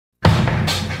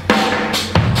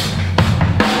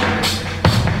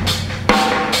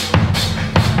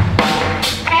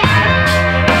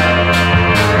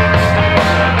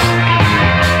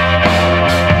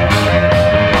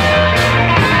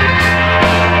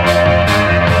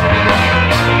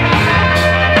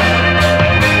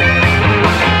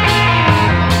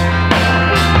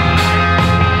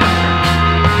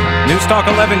Talk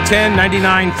 1110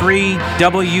 99.3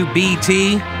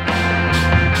 WBT.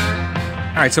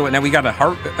 All right, so now we got a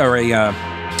hurricane.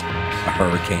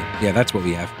 Yeah, that's what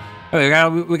we have.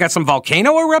 We got some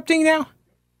volcano erupting now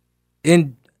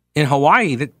in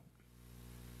Hawaii.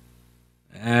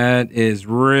 That is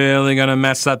really going to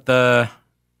mess up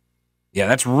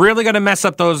that's really going to mess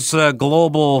up those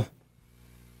global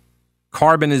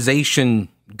carbonization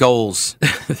goals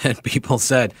that people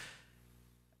said.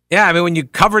 Yeah, I mean, when you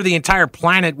cover the entire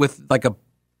planet with like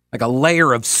a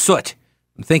layer of soot,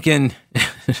 I'm thinking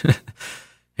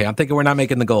we're not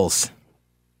making the goals.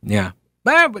 Yeah.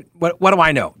 But what do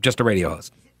I know? Just a radio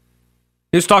host.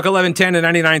 News Talk 1110 and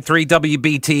 99.3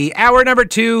 WBT. Hour number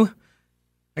 2.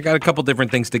 I got a couple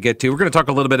different things to get to. We're going to talk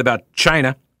a little bit about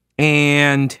China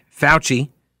and Fauci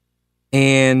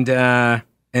and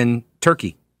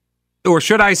Turkey. Or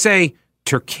should I say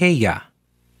Turkey?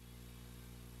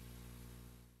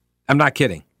 I'm not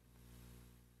kidding.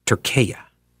 Turkey. All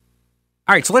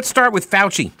right, so let's start with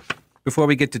Fauci before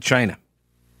we get to China.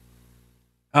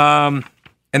 And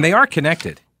they are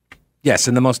connected. Yes,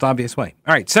 in the most obvious way.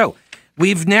 All right, so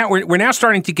we're now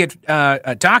starting to get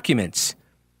documents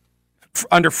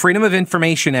under Freedom of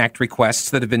Information Act requests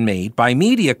that have been made by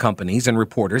media companies and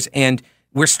reporters, and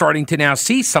we're starting to now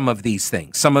see some of these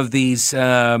things, some of these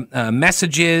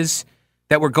messages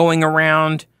that were going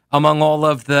around among all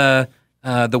of the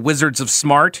wizards of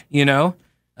smart, the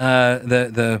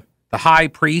high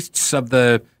priests of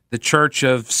the Church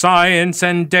of Science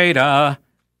and Data,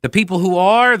 the people who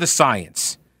are the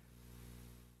science.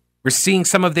 We're seeing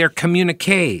some of their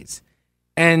communiques,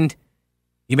 and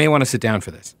you may want to sit down for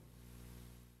this.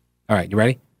 All right, you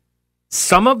ready?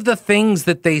 Some of the things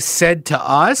that they said to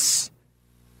us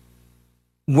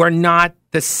were not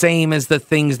the same as the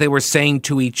things they were saying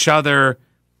to each other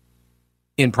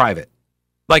in private.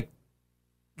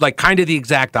 Like kind of the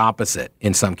exact opposite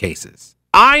in some cases.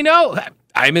 I know.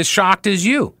 I'm as shocked as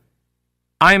you.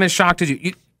 I am as shocked as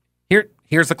you.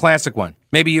 Here's the classic one.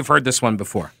 Maybe you've heard this one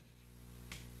before.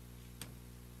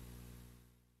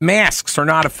 Masks are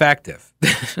not effective.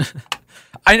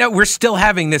 I know we're still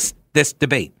having this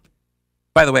debate.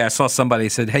 By the way, I saw somebody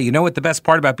said, hey, you know what the best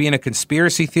part about being a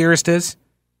conspiracy theorist is?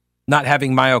 Not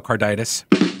having myocarditis.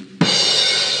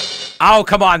 Oh,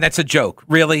 come on. That's a joke.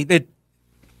 Really?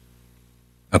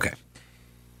 Okay.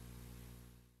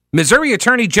 Missouri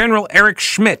Attorney General Eric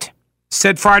Schmidt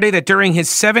said Friday that during his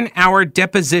 7-hour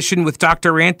deposition with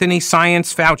Dr. Anthony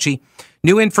Science Fauci,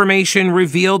 new information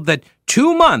revealed that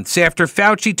 2 months after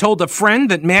Fauci told a friend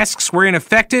that masks were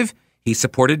ineffective, he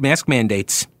supported mask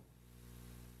mandates.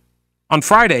 On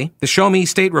Friday, the Show Me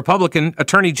State Republican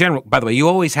Attorney General, by the way, you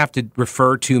always have to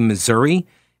refer to Missouri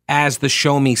as the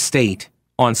Show Me State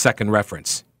on second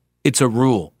reference. It's a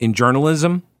rule. In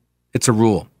journalism, it's a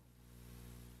rule.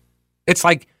 It's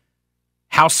like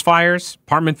house fires,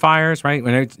 apartment fires, right?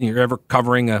 Whenever you're ever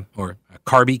covering a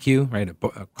barbecue, right? A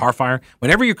car fire.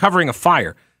 Whenever you're covering a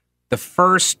fire, the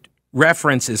first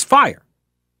reference is fire.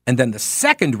 And then the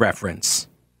second reference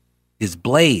is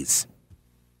blaze.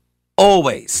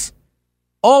 Always.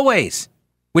 Always.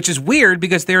 Which is weird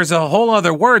because there's a whole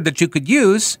other word that you could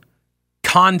use.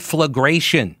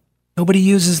 Conflagration. Nobody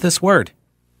uses this word.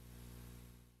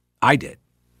 I did.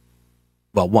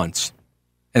 Well, once.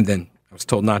 And then I was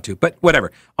told not to. But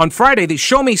whatever. On Friday, the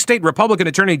Show Me State Republican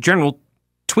Attorney General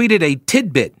tweeted a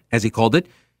tidbit, as he called it,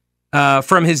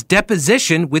 from his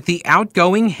deposition with the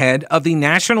outgoing head of the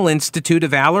National Institute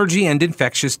of Allergy and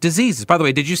Infectious Diseases. By the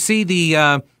way, did you see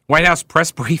the White House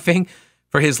press briefing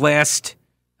for his last,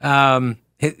 for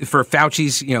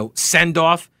Fauci's,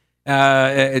 send-off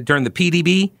during the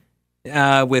PDB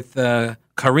with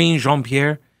Karine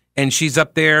Jean-Pierre? And she's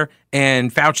up there,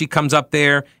 and Fauci comes up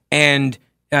there, and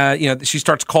she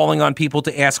starts calling on people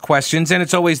to ask questions, and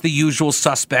it's always the usual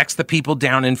suspects, the people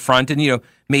down in front, and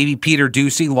maybe Peter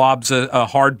Doocy lobs a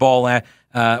hard ball at,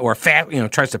 or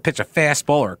tries to pitch a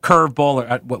fastball or a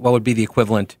curveball, or what would be the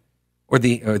equivalent, or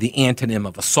the antonym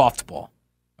of a softball,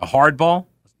 a hard ball,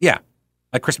 yeah,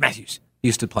 like Chris Matthews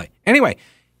used to play. Anyway,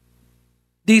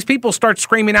 these people start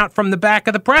screaming out from the back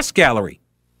of the press gallery.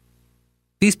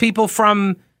 These people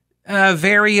from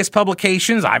various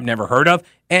publications I've never heard of,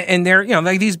 and they're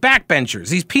like these backbenchers,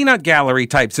 these peanut gallery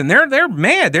types, and they're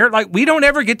mad. They're like, we don't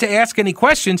ever get to ask any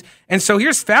questions. And so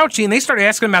here's Fauci, and they start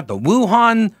asking about the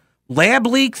Wuhan lab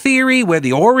leak theory, where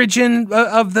the origin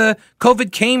of the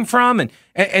COVID came from,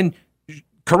 and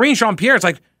Karine Jean-Pierre is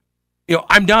like,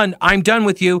 I'm done. I'm done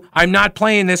with you. I'm not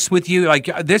playing this with you. Like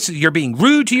this, you're being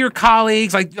rude to your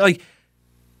colleagues.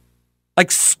 Like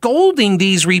scolding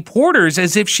these reporters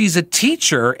as if she's a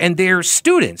teacher and they're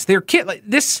students, they're kids. Like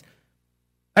this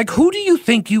Like, who do you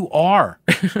think you are?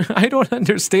 I don't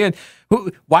understand.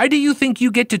 Why do you think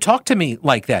you get to talk to me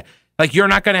like that? Like, you're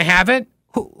not going to have it?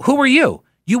 Who are you?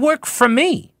 You work for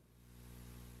me.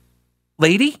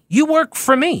 Lady, you work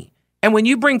for me. And when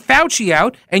you bring Fauci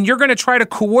out and you're going to try to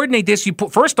coordinate this,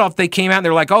 first off, they came out and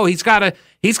they're like, oh, he's got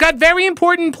very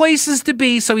important places to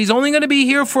be, so he's only going to be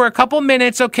here for a couple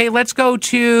minutes. Okay, let's go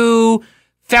to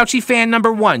Fauci fan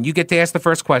number 1. You get to ask the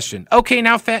first question. Okay,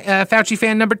 now Fauci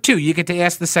fan number 2. You get to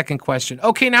ask the second question.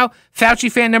 Okay, now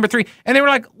Fauci fan number 3. And they were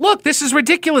like, look, this is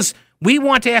ridiculous. We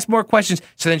want to ask more questions.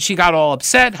 So then she got all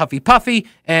upset, huffy puffy,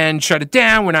 and shut it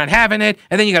down. We're not having it.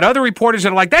 And then you got other reporters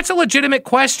that are like, that's a legitimate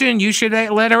question. You should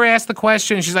let her ask the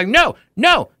question. And she's like, no.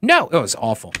 It was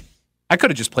awful. I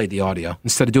could have just played the audio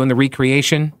instead of doing the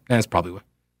recreation. That probably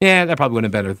would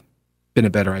have been a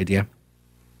better idea.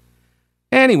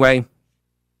 Anyway,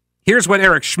 here's what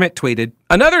Eric Schmidt tweeted.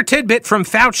 Another tidbit from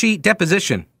Fauci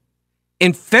deposition.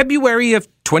 In February of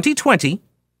 2020,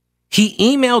 he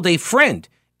emailed a friend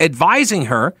advising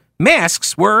her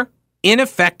masks were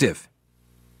ineffective.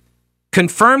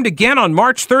 Confirmed again on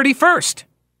March 31st.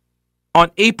 On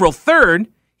April 3rd,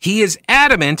 he is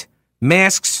adamant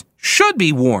masks should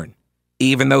be worn,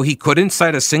 even though he couldn't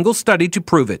cite a single study to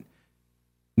prove it.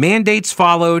 Mandates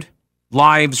followed,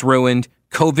 lives ruined,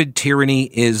 COVID tyranny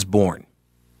is born.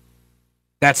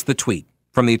 That's the tweet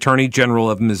from the Attorney General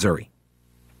of Missouri.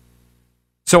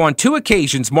 So on 2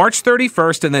 occasions, March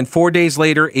 31st and then 4 days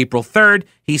later, April 3rd,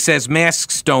 he says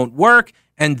masks don't work.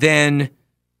 And then,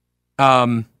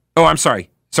 February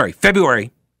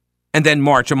and then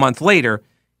March, a month later,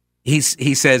 he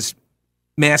says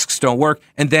masks don't work.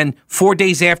 And then 4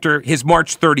 days after his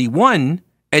March 31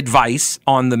 advice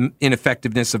on the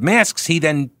ineffectiveness of masks, he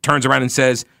then turns around and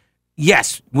says,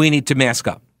 yes, we need to mask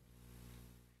up.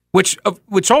 Which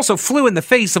also flew in the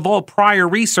face of all prior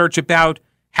research about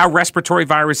how respiratory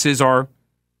viruses are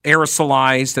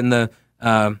aerosolized and the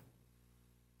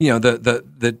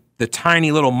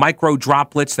tiny little micro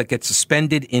droplets that get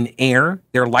suspended in air.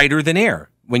 They're lighter than air.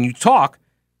 When you talk,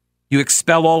 you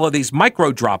expel all of these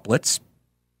micro droplets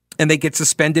and they get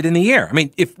suspended in the air. I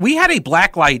mean, if we had a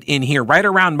black light in here right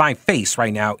around my face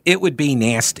right now, it would be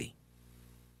nasty.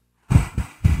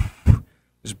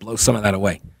 Just blow some of that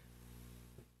away.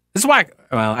 This is why,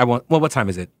 what time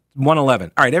is it?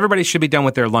 1:11. All right, everybody should be done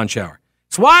with their lunch hour.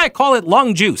 That's why I call it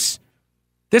lung juice.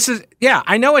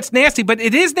 I know it's nasty, but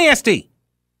it is nasty.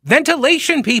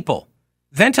 Ventilation, people.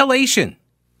 Ventilation.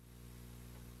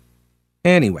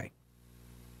 Anyway.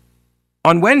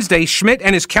 On Wednesday, Schmidt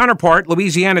and his counterpart,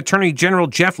 Louisiana Attorney General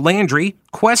Jeff Landry,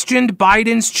 questioned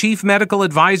Biden's chief medical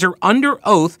advisor under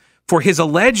oath for his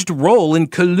alleged role in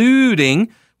colluding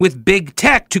with big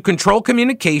tech to control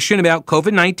communication about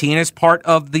COVID-19 as part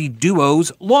of the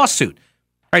duo's lawsuit.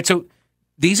 All right, so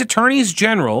these attorneys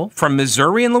general from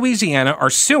Missouri and Louisiana are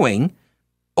suing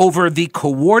over the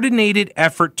coordinated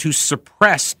effort to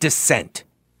suppress dissent,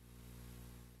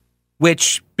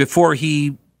 which before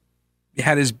he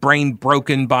had his brain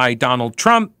broken by Donald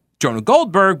Trump, Jonah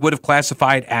Goldberg would have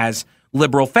classified as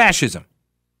liberal fascism.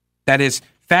 That is,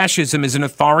 fascism is an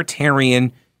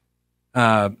authoritarian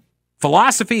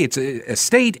philosophy. It's a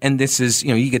state, and this is,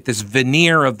 you get this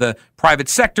veneer of the private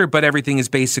sector, but everything is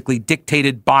basically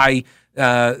dictated by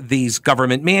these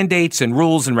government mandates and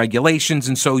rules and regulations.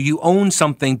 And so you own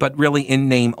something, but really in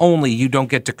name only. You don't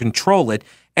get to control it.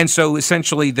 And so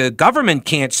essentially the government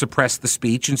can't suppress the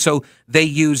speech. And so they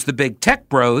use the big tech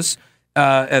bros,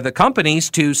 the companies,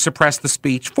 to suppress the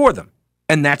speech for them.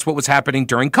 And that's what was happening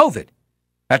during COVID.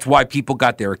 That's why people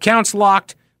got their accounts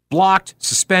locked, blocked,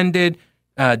 suspended,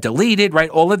 deleted, right?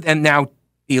 And now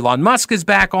Elon Musk is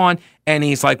back on, and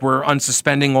he's like, we're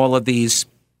unsuspending all of these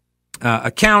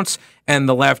accounts, and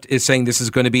the left is saying this is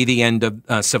going to be the end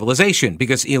of civilization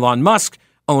because Elon Musk,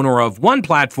 owner of one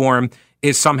platform,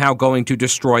 is somehow going to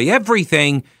destroy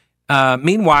everything.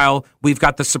 Meanwhile, we've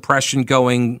got the suppression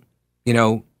going,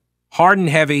 hard and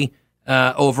heavy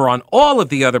over on all of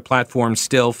the other platforms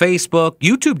still. Facebook,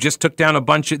 YouTube just took down a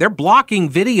bunch of, they're blocking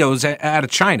videos out of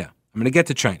China. I'm going to get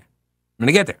to China. I'm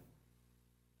going to get there.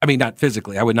 I mean, not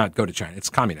physically. I would not go to China. It's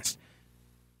communist.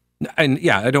 And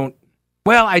yeah, I don't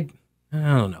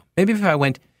know. Maybe if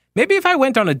I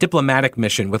went on a diplomatic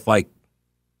mission with like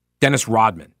Dennis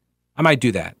Rodman, I might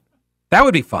do that. That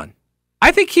would be fun.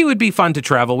 I think he would be fun to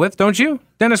travel with, don't you,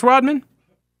 Dennis Rodman?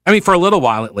 I mean, for a little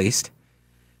while at least.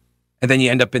 And then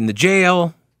you end up in the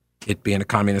jail, it being a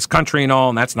communist country and all,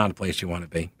 and that's not a place you want to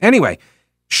be. Anyway,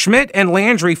 Schmidt and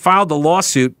Landry filed the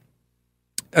lawsuit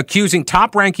accusing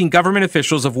top-ranking government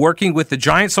officials of working with the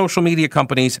giant social media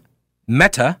companies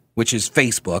Meta, which is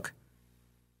Facebook,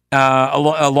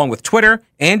 along with Twitter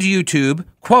and YouTube,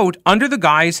 quote, under the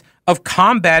guise of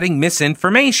combating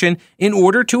misinformation in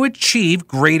order to achieve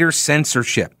greater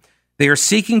censorship. They are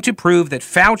seeking to prove that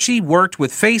Fauci worked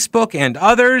with Facebook and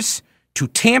others to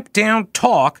tamp down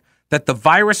talk that the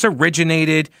virus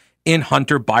originated in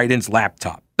Hunter Biden's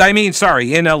laptop.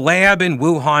 In a lab in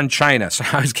Wuhan, China. So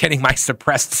I was getting my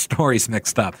suppressed stories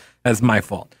mixed up. That's my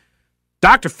fault.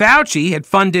 Dr. Fauci had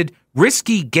funded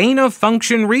risky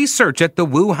gain-of-function research at the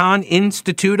Wuhan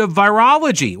Institute of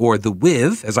Virology, or the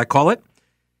WIV, as I call it.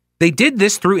 They did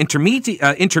this through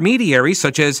intermediaries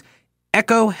such as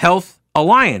EcoHealth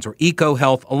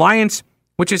Alliance,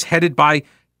 which is headed by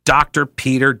Dr.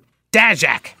 Peter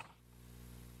Daszak.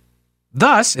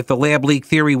 Thus, if the lab leak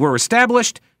theory were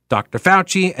established, Dr.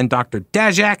 Fauci and Dr.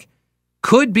 Daszak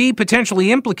could be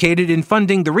potentially implicated in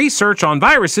funding the research on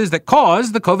viruses that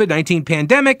caused the COVID-19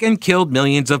 pandemic and killed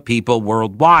millions of people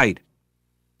worldwide.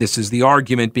 This is the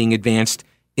argument being advanced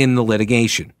in the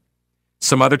litigation.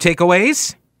 Some other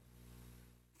takeaways?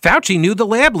 Fauci knew the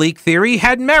lab leak theory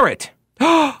had merit.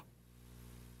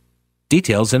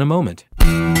 Details in a moment.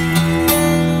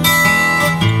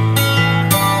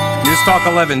 News Talk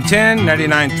 1110,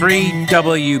 99.3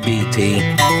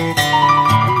 WBT.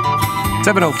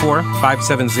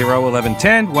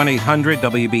 704-570-1110,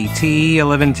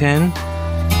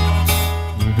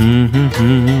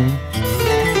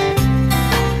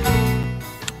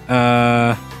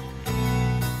 1-800-WBT-1110.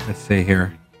 Let's see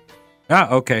here.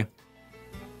 Okay.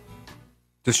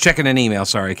 Just checking an email.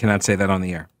 Sorry, I cannot say that on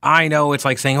the air. I know it's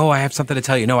like saying, I have something to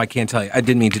tell you. No, I can't tell you. I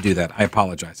didn't mean to do that. I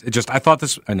apologize. I thought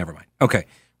this, never mind. Okay.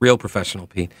 Real professional,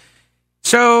 Pete.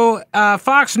 So,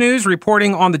 Fox News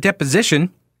reporting on the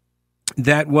deposition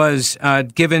that was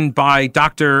given by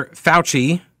Dr.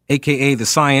 Fauci, a.k.a. the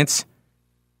science.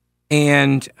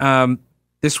 And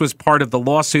this was part of the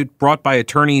lawsuit brought by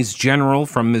attorneys general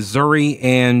from Missouri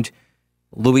and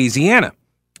Louisiana.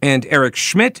 And Eric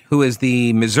Schmidt, who is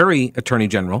the Missouri attorney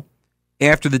general,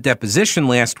 after the deposition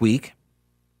last week,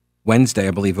 Wednesday,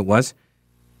 I believe it was,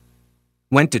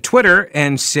 went to Twitter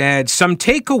and said some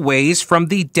takeaways from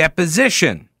the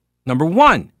deposition. Number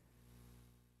one,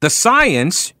 the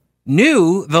science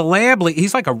knew the lab leak.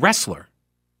 He's like a wrestler.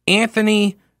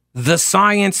 Anthony the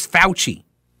Science Fauci.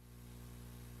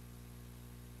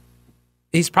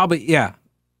 He's probably, yeah.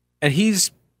 And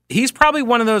he's probably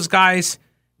one of those guys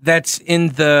that's in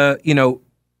the,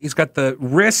 he's got the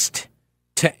wrist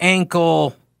to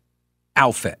ankle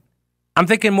outfit. I'm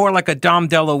thinking more like a Dom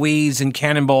DeLuise and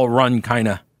Cannonball Run kind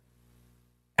of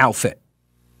outfit.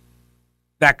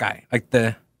 That guy, like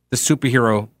the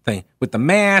superhero thing with the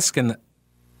mask and the...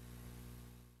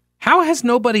 How has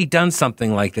nobody done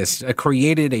something like this?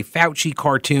 Created a Fauci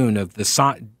cartoon of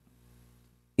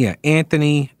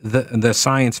Anthony the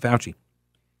Science Fauci.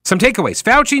 Some takeaways.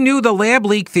 Fauci knew the lab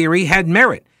leak theory had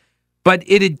merit, but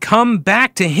it had come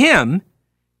back to him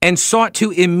and sought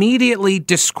to immediately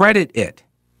discredit it.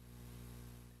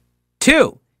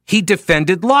 2, he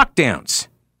defended lockdowns.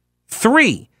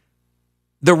 3,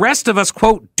 the rest of us,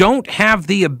 quote, don't have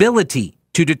the ability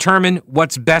to determine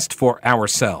what's best for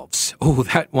ourselves. Oh,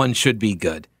 that one should be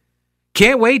good.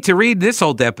 Can't wait to read this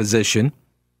whole deposition.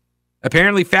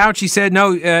 Apparently, Fauci said,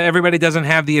 no, everybody doesn't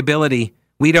have the ability.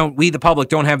 We, the public,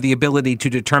 don't have the ability to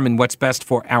determine what's best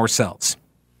for ourselves.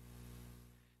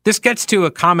 This gets to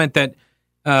a comment that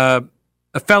a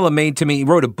fella made to me. He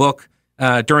wrote a book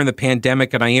during the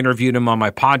pandemic, and I interviewed him on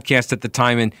my podcast at the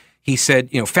time, and he said,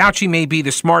 Fauci may be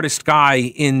the smartest guy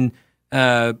in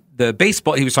the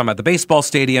baseball. He was talking about the baseball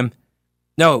stadium.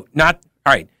 No, not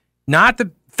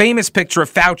the famous picture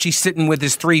of Fauci sitting with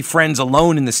his 3 friends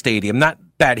alone in the stadium. Not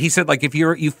that. He said, like, if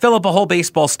you fill up a whole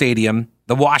baseball stadium,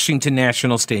 the Washington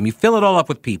National Stadium, you fill it all up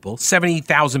with people,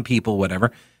 70,000 people,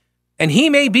 whatever, and he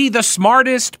may be the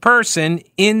smartest person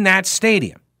in that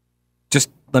stadium. Just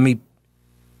let me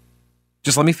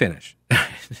finish.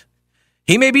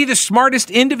 He may be the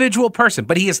smartest individual person,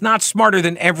 but he is not smarter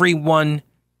than everyone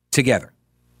together.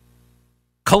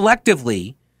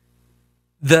 Collectively,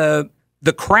 the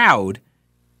crowd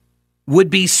would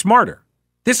be smarter.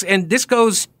 This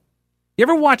goes. You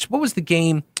ever watch, what was the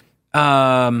game?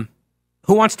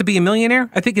 Who Wants to Be a Millionaire?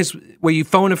 I think is where you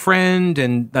phone a friend,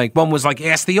 and like one was like,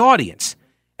 ask the audience.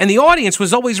 And the audience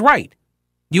was always right.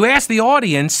 You ask the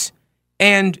audience,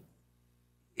 and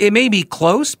it may be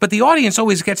close, but the audience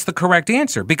always gets the correct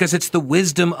answer because it's the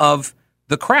wisdom of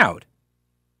the crowd.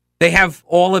 They have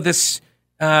all of this,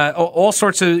 all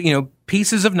sorts of,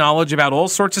 pieces of knowledge about all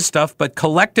sorts of stuff, but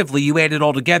collectively you add it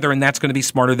all together, and that's going to be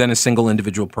smarter than a single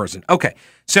individual person. Okay,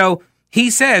 so he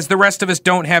says the rest of us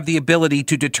don't have the ability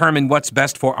to determine what's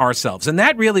best for ourselves. And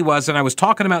that really was, and I was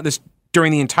talking about this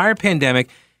during the entire pandemic.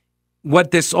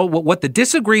 What the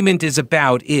disagreement is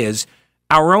about is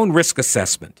our own risk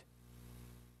assessment.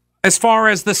 As far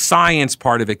as the science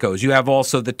part of it goes, you have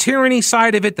also the tyranny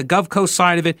side of it, the GovCo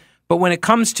side of it. But when it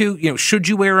comes to, should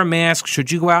you wear a mask?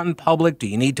 Should you go out in public? Do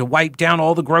you need to wipe down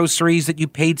all the groceries that you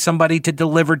paid somebody to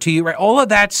deliver to you? Right? All of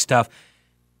that stuff.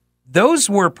 Those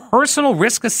were personal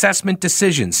risk assessment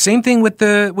decisions. Same thing with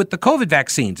the COVID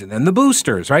vaccines and then the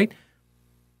boosters, right?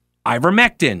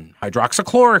 Ivermectin,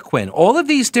 hydroxychloroquine, all of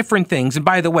these different things. And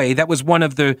by the way, that was one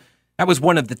of the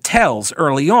tells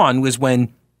early on, was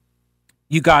when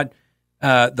you got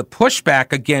the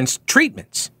pushback against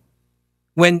treatments.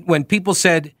 When people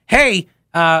said, hey,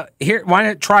 here, why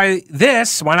not try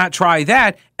this? Why not try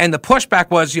that? And the pushback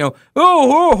was,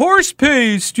 horse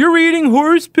paste. You're eating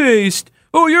horse paste.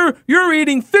 Oh, you're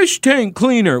eating fish tank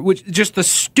cleaner, which is just the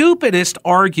stupidest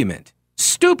argument.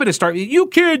 You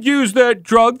can't use that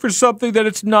drug for something that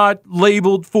it's not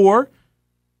labeled for,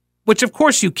 which of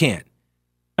course you can't.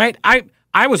 Right?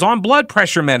 I was on blood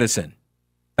pressure medicine.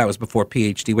 That was before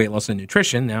PhD weight loss and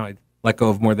nutrition. Now I let go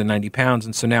of more than 90 pounds,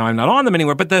 and so now I'm not on them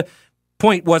anymore. But the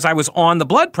point was I was on the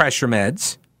blood pressure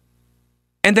meds.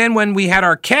 And then when we had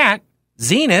our cat,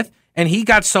 Zenith, and he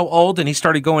got so old and he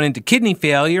started going into kidney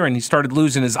failure and he started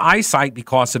losing his eyesight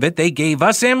because of it, they gave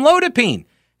us amlodipine.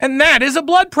 And that is a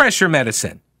blood pressure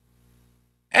medicine.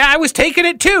 And I was taking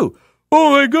it too.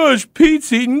 Oh my gosh,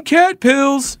 Pete's eating cat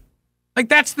pills. Like,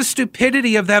 that's the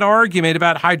stupidity of that argument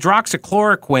about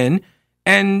hydroxychloroquine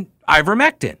and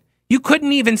ivermectin. You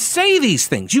couldn't even say these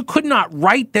things. You could not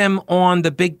write them on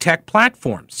the big tech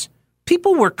platforms.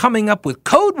 People were coming up with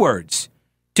code words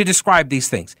to describe these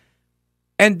things.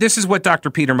 And this is what Dr.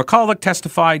 Peter McCulloch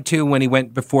testified to when he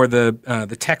went before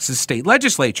the Texas state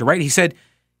legislature, right? He said,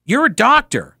 you're a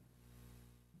doctor.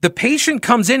 The patient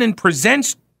comes in and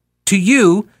presents to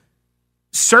you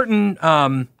certain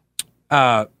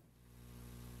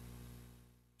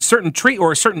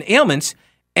certain ailments,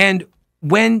 and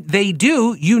when they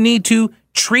do, you need to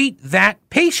treat that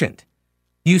patient.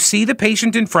 You see the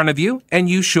patient in front of you, and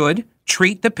you should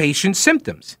treat the patient's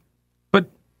symptoms. But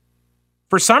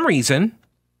for some reason,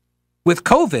 with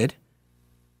COVID,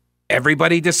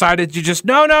 everybody decided to just,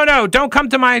 no, don't come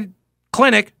to my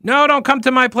clinic. No, don't come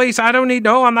to my place. I'm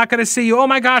not going to see you. Oh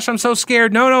my gosh, I'm so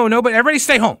scared. No, but everybody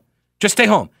stay home. Just stay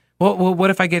home. Well, what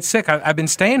if I get sick? I've been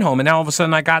staying home, and now all of a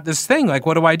sudden I got this thing. Like,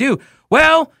 what do I do?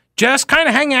 Well, just kind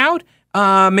of hang out.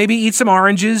 Maybe eat some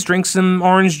oranges, drink some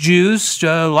orange juice,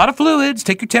 a lot of fluids,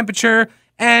 take your temperature,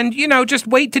 and, just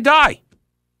wait to die.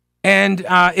 And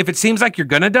if it seems like you're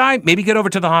going to die, maybe get over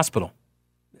to the hospital.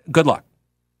 Good luck.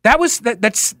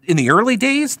 That's in the early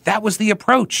days, that was the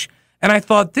approach. And I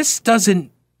thought, this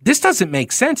doesn't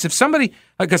make sense. If somebody,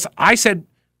 because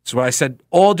it's what I said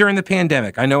all during the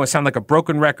pandemic. I know I sound like a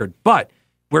broken record, but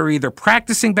we're either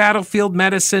practicing battlefield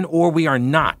medicine or we are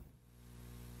not.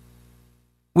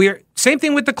 Same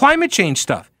thing with the climate change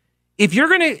stuff. If you're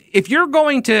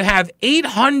going to have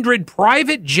 800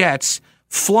 private jets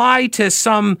fly to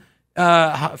some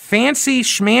fancy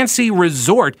schmancy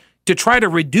resort to try to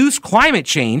reduce climate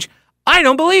change, I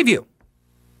don't believe you.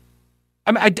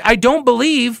 I don't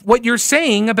believe what you're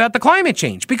saying about the climate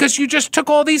change, because you just took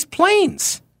all these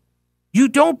planes. You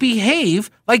don't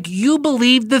behave like you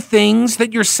believe the things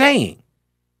that you're saying.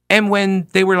 And when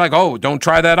they were like, oh, don't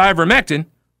try that ivermectin,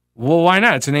 well, why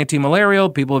not? It's an anti-malarial.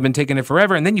 People have been taking it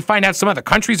forever. And then you find out some other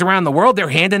countries around the world, they're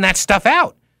handing that stuff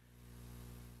out.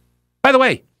 By the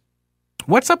way,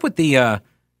 what's up with the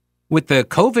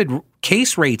COVID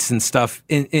case rates and stuff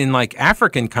in like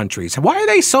African countries? Why are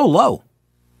they so low?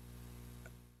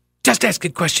 Just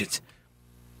asking questions.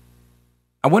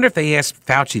 I wonder if they asked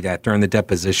Fauci that during the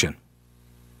deposition.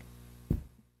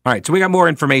 All right, so we got more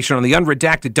information on the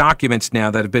unredacted documents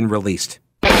now that have been released.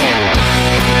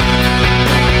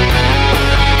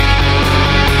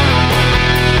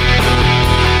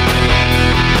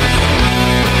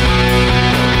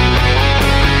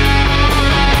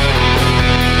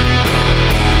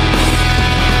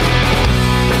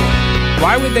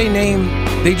 Why would they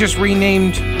they just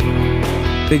renamed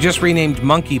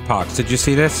monkeypox. Did you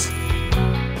see this?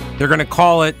 They're going to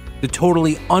call it the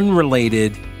totally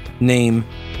unrelated name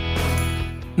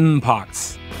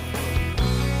Mpox.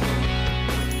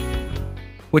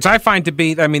 Which I find to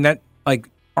be, isn't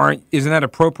that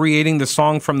appropriating the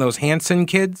song from those Hanson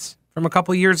kids from a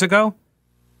couple years ago?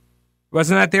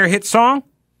 Wasn't that their hit song?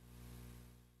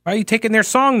 Why are you taking their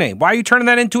song name? Why are you turning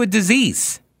that into a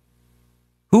disease?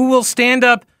 Who will stand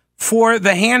up for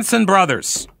the Hanson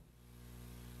brothers?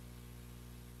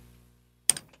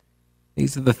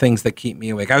 These are the things that keep me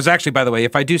awake. I was actually, by the way,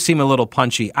 if I do seem a little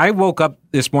punchy, I woke up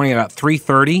this morning at about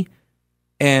 3:30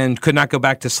 and could not go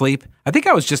back to sleep. I think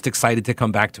I was just excited to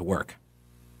come back to work.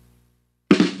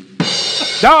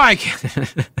 No, I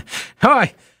can't. No,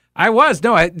 I was.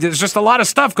 No, there's just a lot of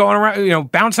stuff going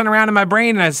around, bouncing around in my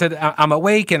brain. And I said, I'm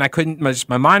awake, and I couldn't,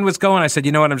 my mind was going. I said,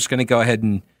 you know what, I'm going to go ahead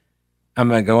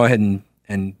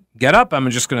and get up. I'm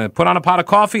just going to put on a pot of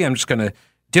coffee. I'm just going to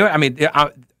do it. I mean,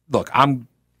 look, I'm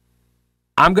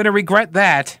going to regret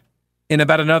that in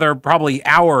about another probably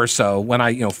hour or so when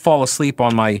I, fall asleep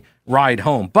on my ride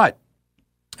home. But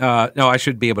no, I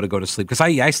should be able to go to sleep because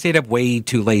I stayed up way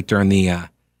too late during the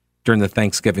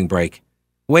Thanksgiving break.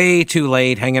 Way too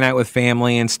late, hanging out with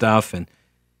family and stuff. And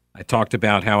I talked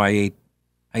about how I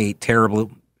ate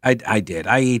terrible. I did.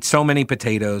 I ate so many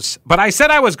potatoes. But I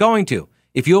said I was going to.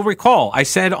 If you'll recall, I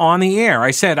said on the air,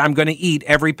 I said I'm going to eat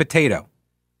every potato.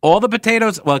 All the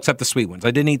potatoes, well, except the sweet ones.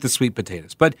 I didn't eat the sweet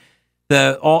potatoes. But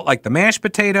the mashed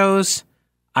potatoes,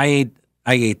 I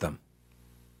ate them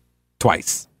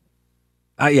twice.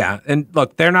 Yeah, and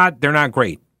look, they're not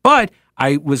great. But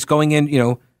I was going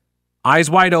in, eyes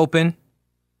wide open,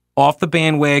 off the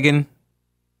bandwagon,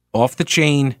 off the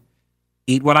chain,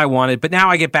 eat what I wanted. But now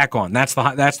I get back on. That's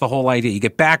the whole idea. You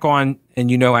get back on,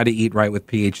 and you know how to eat right with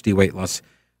PhD weight loss.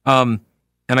 And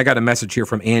I got a message here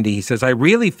from Andy. He says, I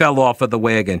really fell off of the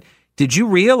wagon. Did you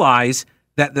realize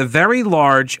that the very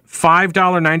large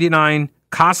 $5.99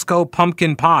 Costco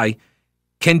pumpkin pie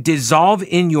can dissolve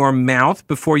in your mouth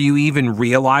before you even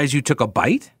realize you took a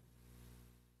bite?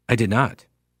 I did not.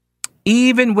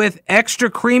 Even with extra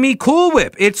creamy Cool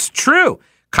Whip. It's true.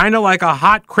 Kind of like a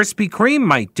hot Krispy Kreme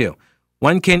might do.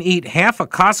 One can eat half a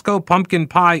Costco pumpkin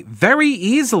pie very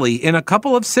easily in a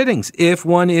couple of sittings if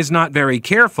one is not very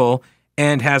careful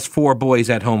and has 4 boys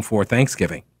at home for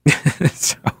Thanksgiving.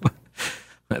 So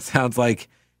that sounds like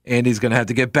Andy's going to have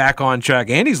to get back on track.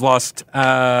 Andy's lost.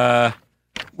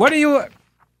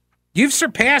 You've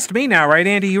surpassed me now, right,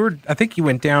 Andy? I think you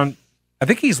went down. I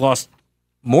think he's lost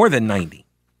more than 90.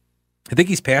 I think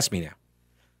he's past me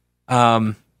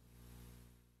now.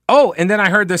 And then I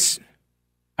heard this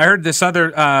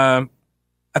other.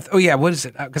 What is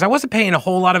it? Because I wasn't paying a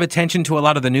whole lot of attention to a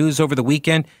lot of the news over the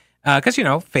weekend. Because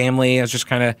family. I was just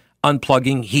kind of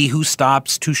unplugging. He who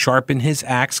stops to sharpen his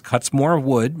axe cuts more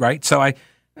wood, right? So I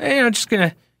just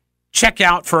gonna check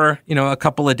out for a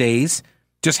couple of days,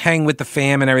 just hang with the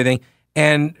fam and everything.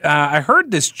 And I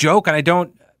heard this joke, and I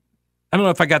don't know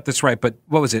if I got this right, but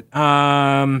what was it?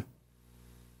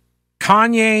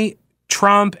 Kanye,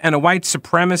 Trump, and a white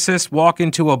supremacist walk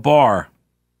into a bar.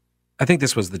 I think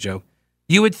this was the joke.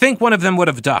 You would think one of them would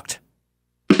have ducked.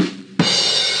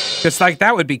 It's like,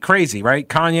 that would be crazy, right?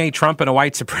 Kanye, Trump, and a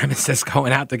white supremacist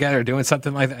going out together doing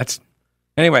something like that.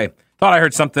 Anyway, thought I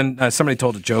heard something. Somebody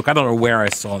told a joke. I don't know where I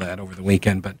saw that over the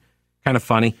weekend, but kind of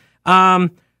funny.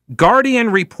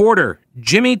 Guardian reporter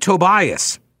Jimmy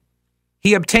Tobias.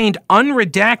 He obtained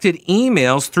unredacted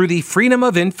emails through the Freedom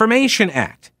of Information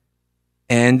Act.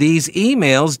 And these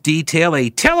emails detail a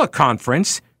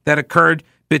teleconference that occurred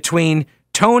between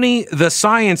Tony the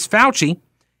Science Fauci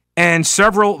and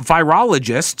several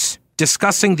virologists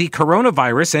discussing the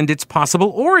coronavirus and its possible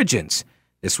origins.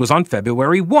 This was on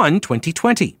February 1,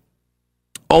 2020.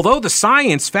 Although the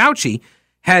Science Fauci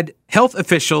had health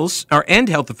officials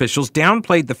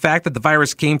downplayed the fact that the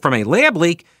virus came from a lab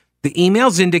leak, the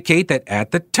emails indicate that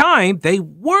at the time they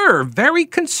were very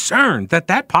concerned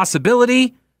that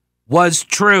possibility was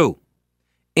true.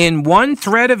 In one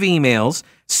thread of emails,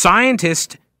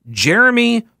 scientist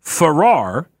Jeremy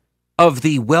Farrar of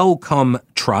the Wellcome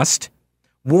Trust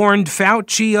warned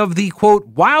Fauci of the, quote,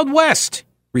 Wild West,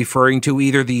 referring to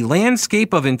either the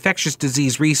landscape of infectious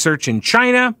disease research in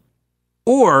China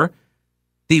or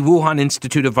the Wuhan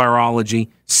Institute of Virology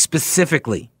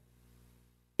specifically.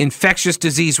 Infectious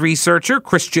disease researcher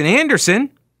Christian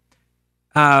Anderson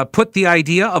put the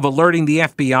idea of alerting the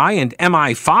FBI and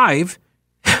MI5,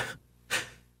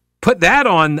 put that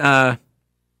on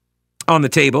the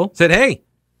table, said, hey,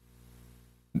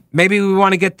 maybe we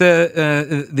want to get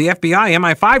the FBI,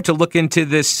 MI5 to look into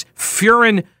this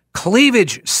furin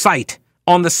cleavage site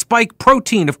on the spike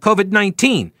protein of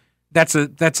COVID-19. That's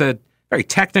a very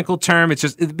technical term.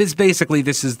 It's basically,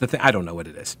 this is the thing. I don't know what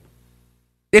it is.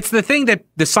 It's the thing that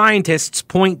the scientists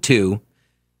point to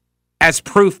as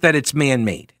proof that it's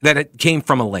man-made, that it came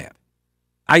from a lab.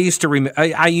 I used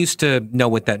to know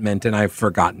what that meant, and I've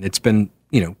forgotten. It's been,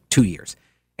 2 years.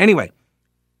 Anyway,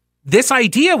 this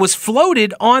idea was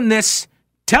floated on this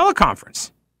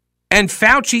teleconference, and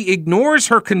Fauci ignores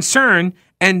her concern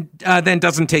and then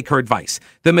doesn't take her advice.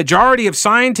 The majority of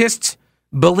scientists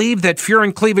believe that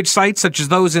furin cleavage sites, such as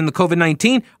those in the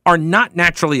COVID-19, are not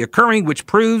naturally occurring, which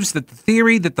proves that the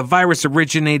theory that the virus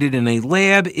originated in a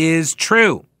lab is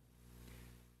true.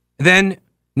 Then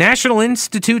National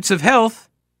Institutes of Health,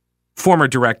 former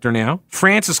director now,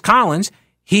 Francis Collins,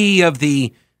 he of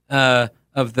the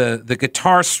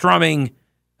guitar strumming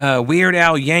Weird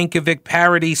Al Yankovic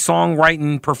parody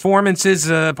songwriting performances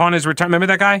upon his return. Remember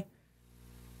that guy?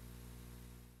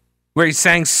 Where he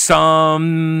sang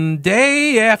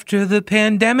 "Someday After the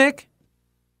Pandemic."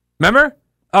 Remember?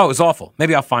 Oh, it was awful.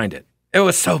 Maybe I'll find it. It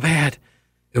was so bad.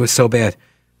 It was so bad.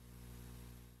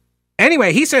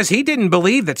 Anyway, he says he didn't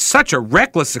believe that such a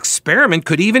reckless experiment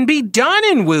could even be done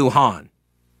in Wuhan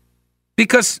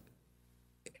because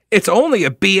it's only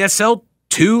a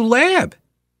BSL-2 lab,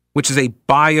 which is a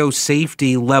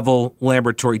biosafety level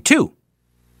laboratory 2.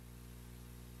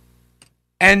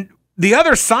 And the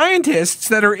other scientists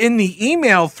that are in the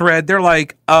email thread, they're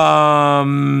like, yeah,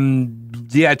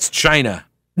 it's China.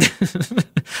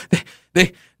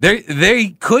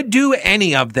 They could do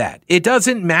any of that. It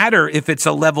doesn't matter if it's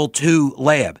a level 2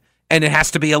 lab and it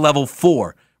has to be a level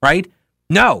 4, right?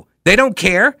 No, they don't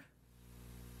care.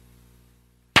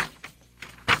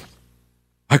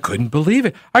 I couldn't believe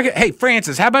it. Hey,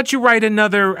 Francis, how about you write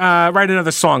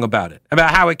another song about it,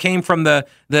 about how it came from the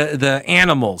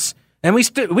animals? And we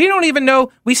still don't even know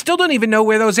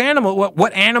where those animals,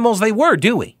 what animals they were,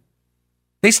 do we?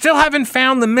 They still haven't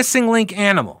found the missing link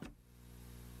animal.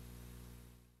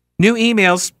 New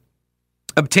emails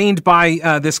obtained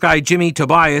by this guy, Jimmy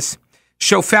Tobias,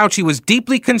 show Fauci was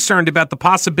deeply concerned about the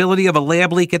possibility of a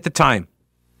lab leak at the time.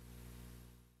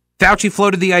 Fauci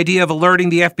floated the idea of alerting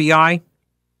the FBI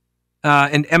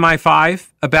and MI5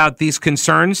 about these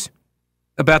concerns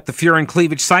about the furin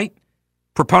cleavage site.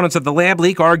 Proponents of the lab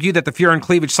leak argue that the furin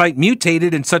cleavage site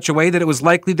mutated in such a way that it was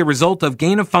likely the result of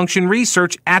gain-of-function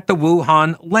research at the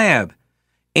Wuhan lab.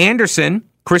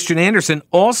 Christian Anderson,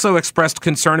 also expressed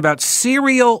concern about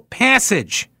serial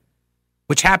passage,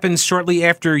 which happens shortly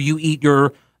after you eat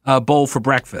your bowl for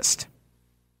breakfast.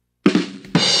 I'm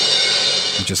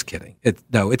just kidding.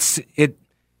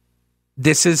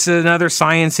 This is another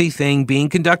sciencey thing being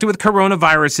conducted with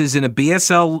coronaviruses in a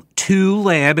BSL-2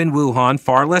 lab in Wuhan,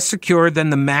 far less secure than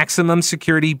the maximum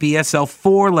security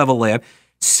BSL-4 level lab.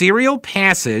 Serial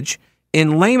passage,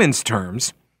 in layman's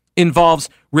terms, involves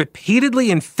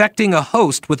repeatedly infecting a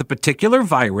host with a particular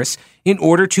virus in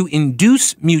order to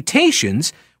induce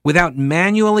mutations without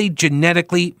manually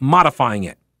genetically modifying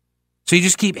it. So you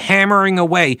just keep hammering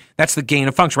away. That's the gain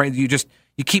of function, right? You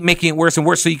keep making it worse and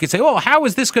worse. So you could say, oh, how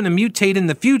is this going to mutate in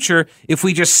the future? If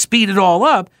we just speed it all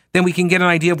up, then we can get an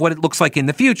idea of what it looks like in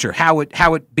the future, how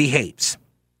it behaves.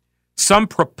 Some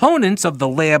proponents of the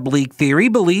lab leak theory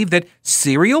believe that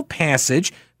serial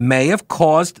passage may have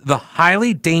caused the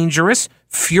highly dangerous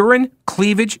furin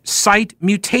cleavage site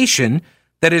mutation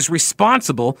that is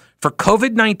responsible for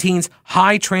COVID-19's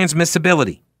high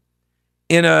transmissibility.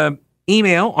 In an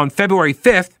email on February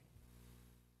 5th,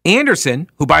 Anderson,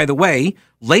 who, by the way,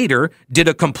 later did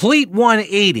a complete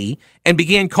 180 and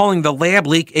began calling the lab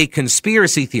leak a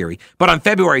conspiracy theory. But on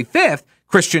February 5th,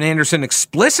 Christian Anderson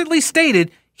explicitly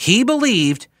stated he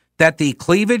believed that the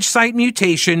cleavage site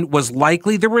mutation was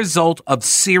likely the result of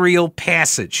serial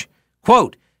passage.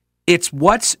 Quote, "It's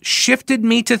what's shifted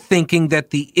me to thinking that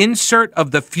the insert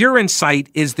of the furin site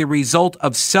is the result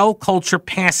of cell culture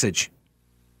passage."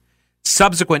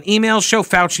 Subsequent emails show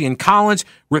Fauci and Collins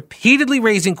repeatedly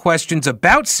raising questions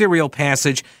about serial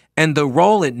passage and the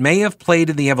role it may have played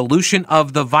in the evolution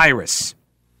of the virus.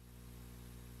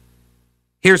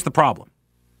 Here's the problem.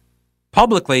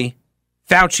 Publicly,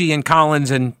 Fauci and Collins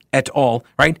and et al.,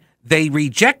 right, they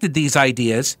rejected these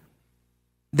ideas.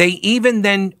 They even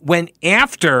then went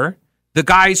after the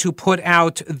guys who put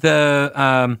out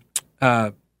the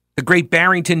Great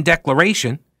Barrington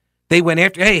Declaration. They went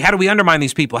after, hey, how do we undermine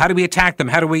these people? How do we attack them?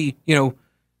 How do we,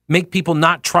 make people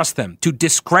not trust them, to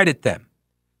discredit them?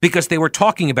 Because they were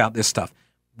talking about this stuff.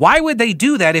 Why would they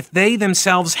do that if they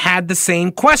themselves had the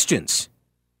same questions?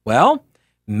 Well,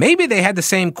 maybe they had the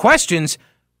same questions,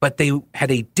 but they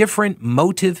had a different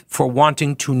motive for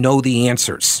wanting to know the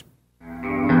answers.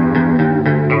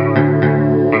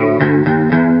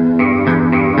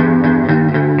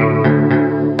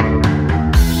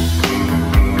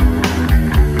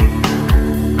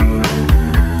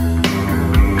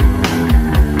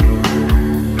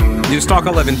 Newstalk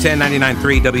 1110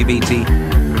 99.3 WBT.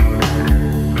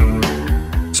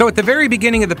 So at the very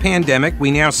beginning of the pandemic,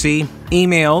 we now see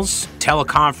emails,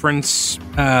 teleconference,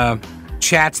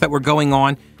 chats that were going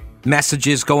on,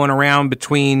 messages going around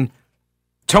between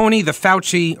Tony the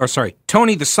Science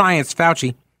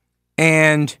Fauci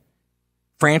and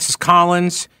Francis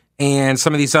Collins and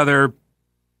some of these other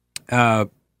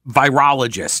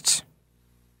virologists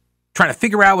trying to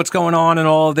figure out what's going on and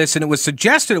all of this. And it was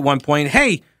suggested at one point,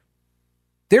 hey,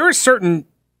 there are certain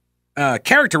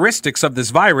characteristics of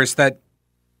this virus that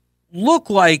look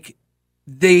like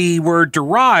they were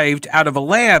derived out of a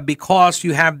lab because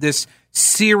you have this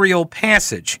serial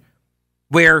passage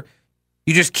where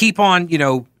you just keep on,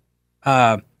 you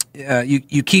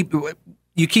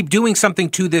keep doing something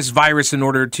to this virus in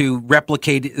order to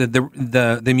replicate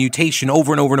the mutation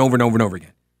over and over and over and over and over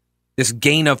again. This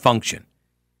gain of function.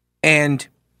 And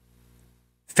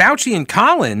Fauci and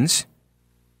Collins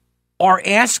are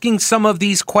asking some of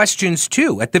these questions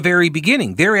too at the very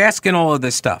beginning. They're asking all of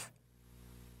this stuff.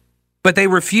 But they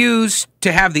refuse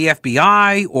to have the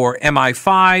FBI or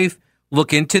MI5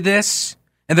 look into this.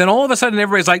 And then all of a sudden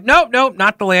everybody's like, nope,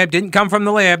 not the lab. Didn't come from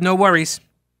the lab. No worries.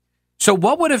 So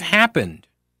what would have happened,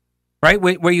 right,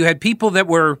 where you had people that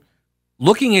were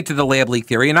looking into the lab leak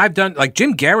theory? And I've done, like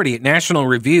Jim Garrity at National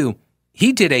Review,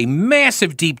 he did a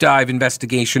massive deep dive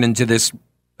investigation into this,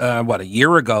 a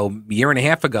year and a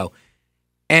half ago.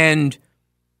 And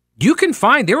you can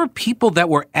find there were people that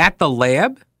were at the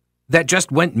lab that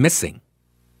just went missing,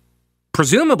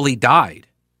 presumably died.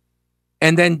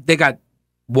 And then they got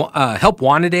help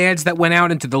wanted ads that went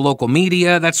out into the local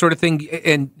media, that sort of thing.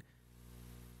 And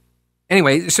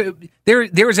anyway, so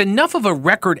there is enough of a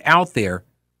record out there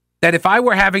that if I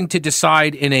were having to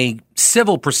decide in a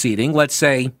civil proceeding, let's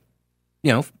say,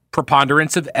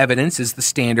 preponderance of evidence is the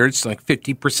standards, like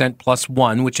 50% plus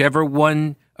one,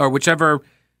 whichever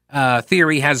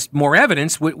theory has more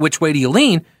evidence, which way do you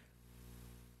lean?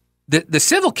 The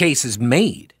civil case is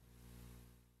made,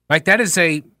 right? That's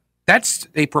a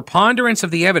preponderance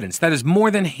of the evidence. That is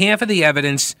more than half of the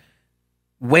evidence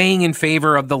weighing in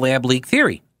favor of the lab leak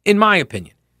theory, in my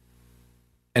opinion.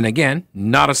 And again,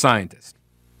 not a scientist.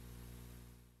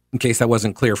 In case that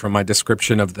wasn't clear from my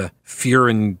description of the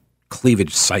furin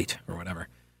cleavage site or whatever.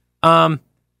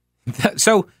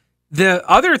 So the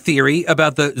other theory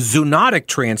about the zoonotic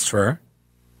transfer,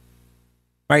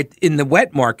 right, in the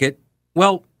wet market,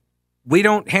 well, we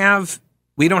don't have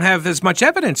as much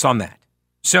evidence on that.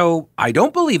 So I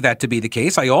don't believe that to be the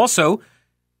case. I also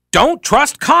don't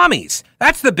trust commies.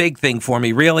 That's the big thing for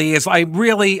me, really, is I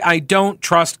don't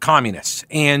trust communists.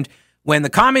 And when the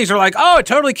commies are like, oh, it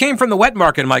totally came from the wet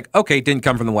market, I'm like, okay, it didn't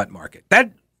come from the wet market.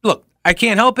 Look, I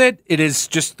can't help it. It is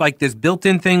just like this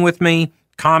built-in thing with me.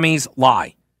 Commies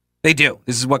lie. They do.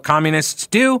 This is what communists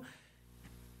do.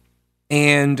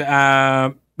 And,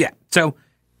 so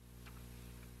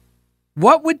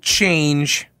what would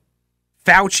change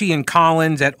Fauci and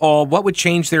Collins at all? What would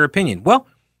change their opinion? Well,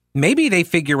 maybe they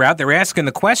figure out, they're asking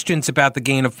the questions about the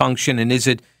gain of function, and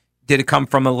did it come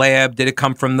from a lab? Did it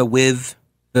come from the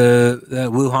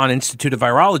Wuhan Institute of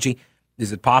Virology?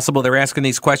 Is it possible they're asking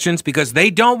these questions because they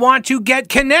don't want to get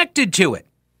connected to it?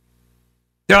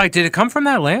 They're like, did it come from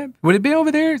that lab? Would it be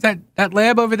over there? Is that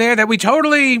lab over there that we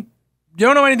totally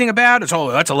don't know anything about?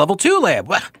 That's a level 2 lab.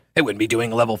 Well, they wouldn't be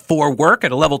doing level 4 work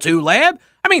at a level 2 lab.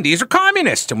 I mean, these are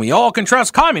communists, and we all can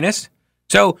trust communists.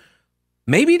 So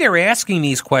maybe they're asking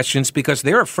these questions because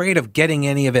they're afraid of getting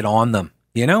any of it on them,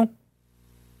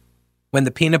 When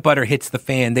the peanut butter hits the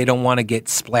fan, they don't want to get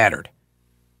splattered.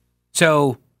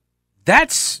 So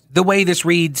that's the way this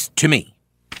reads to me.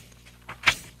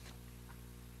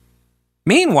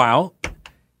 Meanwhile,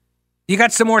 you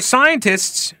got some more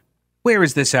scientists. Where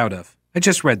is this out of? I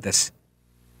just read this.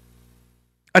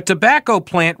 A tobacco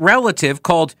plant relative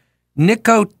called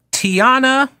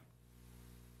Nicotiana.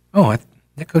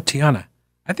 Nicotiana.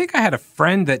 I think I had a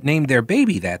friend that named their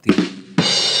baby that.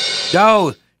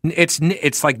 No,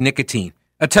 it's like nicotine.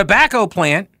 A tobacco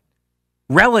plant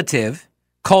relative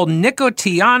called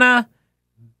Nicotiana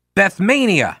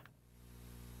benthamiana.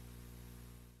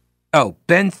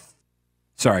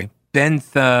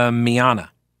 Benthamiana.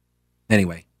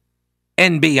 Anyway,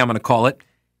 NB I'm going to call it.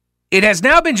 It has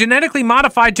now been genetically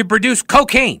modified to produce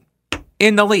cocaine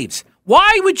in the leaves.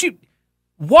 Why would you?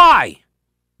 Why?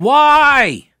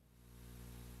 I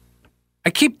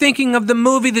keep thinking of the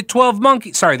movie The 12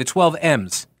 Monkeys. Sorry, The 12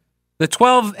 M's. The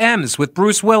 12 M's with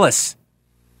Bruce Willis.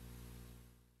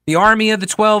 The Army of the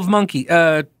 12 Monkeys.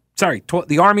 The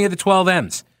Army of the 12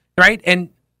 M's. Right? And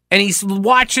he's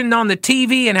watching on the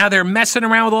TV and how they're messing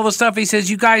around with all the stuff. He says,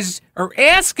 you guys are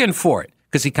asking for it.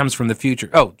 Because he comes from the future.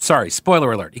 Oh, sorry,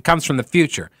 spoiler alert. He comes from the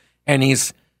future. And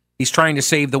he's trying to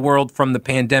save the world from the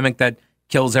pandemic that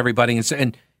kills everybody.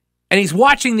 And he's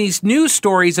watching these news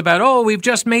stories about, we've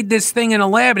just made this thing in a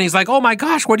lab. And he's like, oh my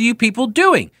gosh, what are you people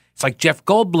doing? It's like Jeff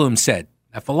Goldblum said.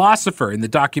 a philosopher in the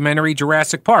documentary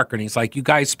Jurassic Park. And he's like, you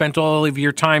guys spent all of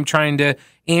your time trying to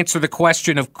answer the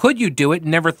question of could you do it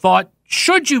and never thought,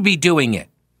 should you be doing it?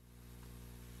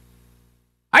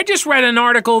 I just read an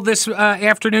article this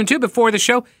afternoon, too, before the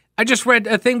show. I just read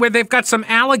a thing where they've got some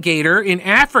alligator in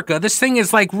Africa. This thing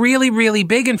is like really, really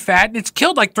big and fat, and it's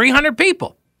killed like 300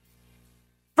 people.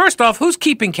 First off, who's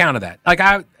keeping count of that? Like,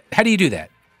 how do you do that?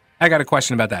 I got a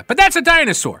question about that. But that's a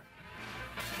dinosaur.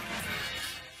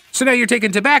 So now you're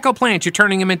taking tobacco plants, you're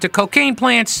turning them into cocaine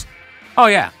plants. Oh,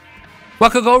 yeah.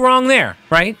 What could go wrong there,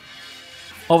 right?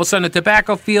 All of a sudden, a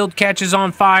tobacco field catches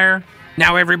on fire.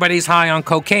 Now everybody's high on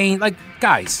cocaine. Like,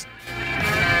 guys.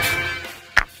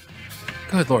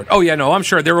 Good Lord. Oh, yeah, no, I'm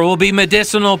sure there will be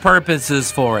medicinal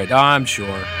purposes for it. I'm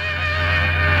sure.